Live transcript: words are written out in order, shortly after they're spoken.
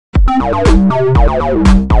So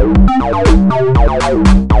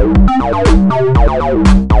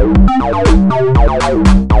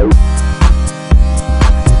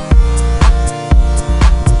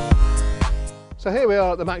here we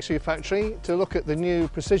are at the Maxview factory to look at the new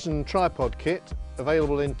Precision tripod kit,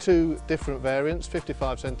 available in two different variants,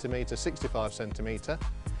 55cm, 65cm.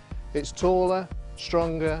 It's taller,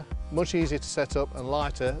 stronger, much easier to set up and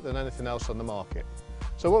lighter than anything else on the market.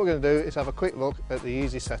 So what we're going to do is have a quick look at the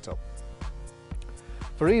easy setup.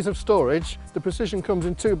 For ease of storage, the Precision comes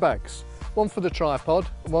in two bags, one for the tripod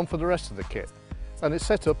and one for the rest of the kit, and it's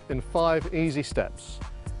set up in 5 easy steps.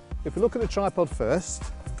 If we look at the tripod first,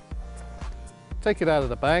 take it out of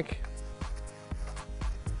the bag,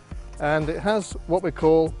 and it has what we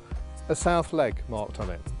call a south leg marked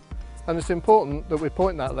on it, and it's important that we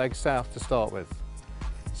point that leg south to start with.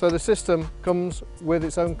 So the system comes with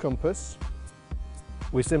its own compass.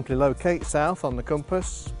 We simply locate south on the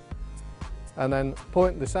compass and then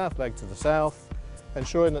point the south leg to the south,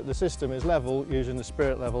 ensuring that the system is level using the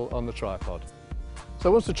spirit level on the tripod.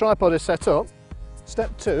 So once the tripod is set up,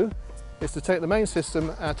 step 2 is to take the main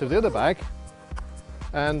system out of the other bag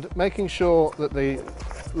and, making sure that the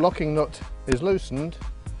locking nut is loosened,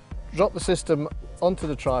 drop the system onto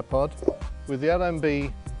the tripod with the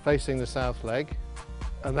LMB facing the south leg,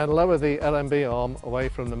 and then lower the LMB arm away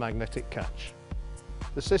from the magnetic catch.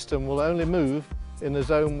 The system will only move in the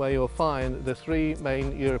zone where you'll find the 3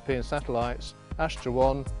 main European satellites, Astra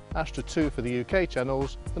 1, Astra 2 for the UK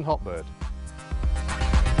channels, and Hotbird.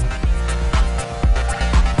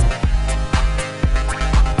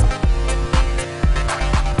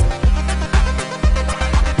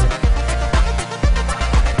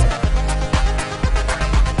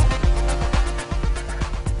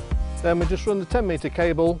 Then we just run the 10-metre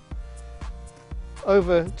cable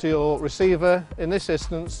over to your receiver, in this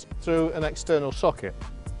instance through an external socket.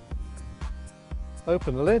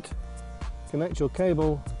 Open the lid, connect your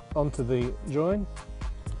cable onto the join,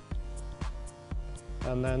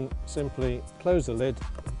 and then simply close the lid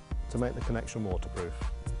to make the connection waterproof.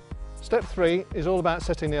 Step 3 is all about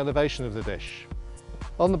setting the elevation of the dish.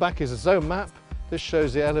 On the back is a zone map. This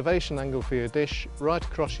shows the elevation angle for your dish right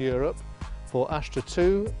across Europe, for Astra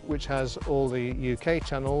 2, which has all the UK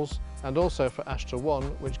channels, and also for Astra 1,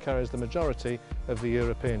 which carries the majority of the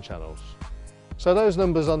European channels. So those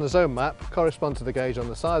numbers on the zone map correspond to the gauge on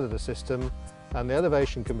the side of the system, and the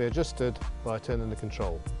elevation can be adjusted by turning the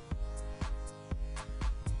control.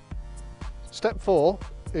 Step 4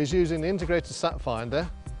 is using the Integrated Sat Finder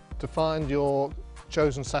to find your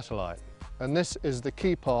chosen satellite, and this is the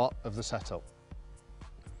key part of the setup.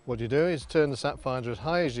 What you do is turn the Sat Finder as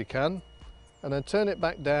high as you can, and then turn it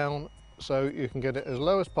back down so you can get it as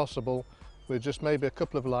low as possible with just maybe a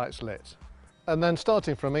couple of lights lit. And then,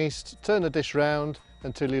 starting from east, turn the dish round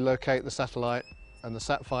until you locate the satellite, and the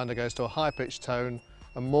Sat Finder goes to a high-pitched tone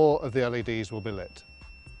and more of the LEDs will be lit.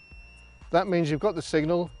 That means you've got the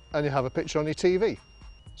signal and you have a picture on your TV.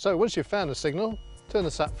 So once you've found the signal, turn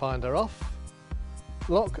the Sat Finder off,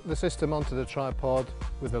 lock the system onto the tripod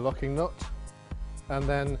with the locking nut, and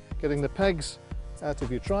then, getting the pegs out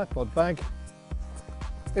of your tripod bag,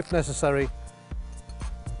 if necessary,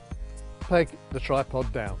 peg the tripod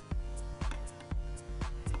down.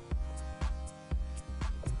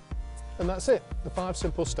 And that's it, the 5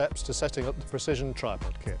 simple steps to setting up the Precision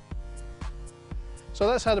tripod kit. So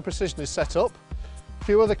that's how the Precision is set up. A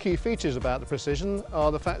few other key features about the Precision are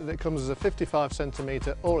the fact that it comes as a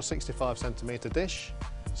 55cm or a 65cm dish,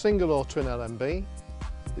 single or twin LMB.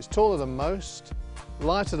 It's taller than most,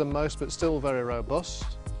 lighter than most but still very robust,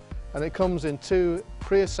 and it comes in 2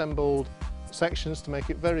 pre-assembled sections to make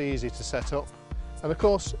it very easy to set up, and of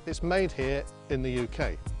course it's made here in the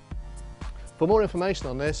UK. For more information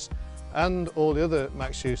on this and all the other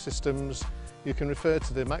Maxview systems, you can refer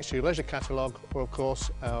to the Maxview Leisure Catalogue or of course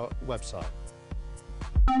our website.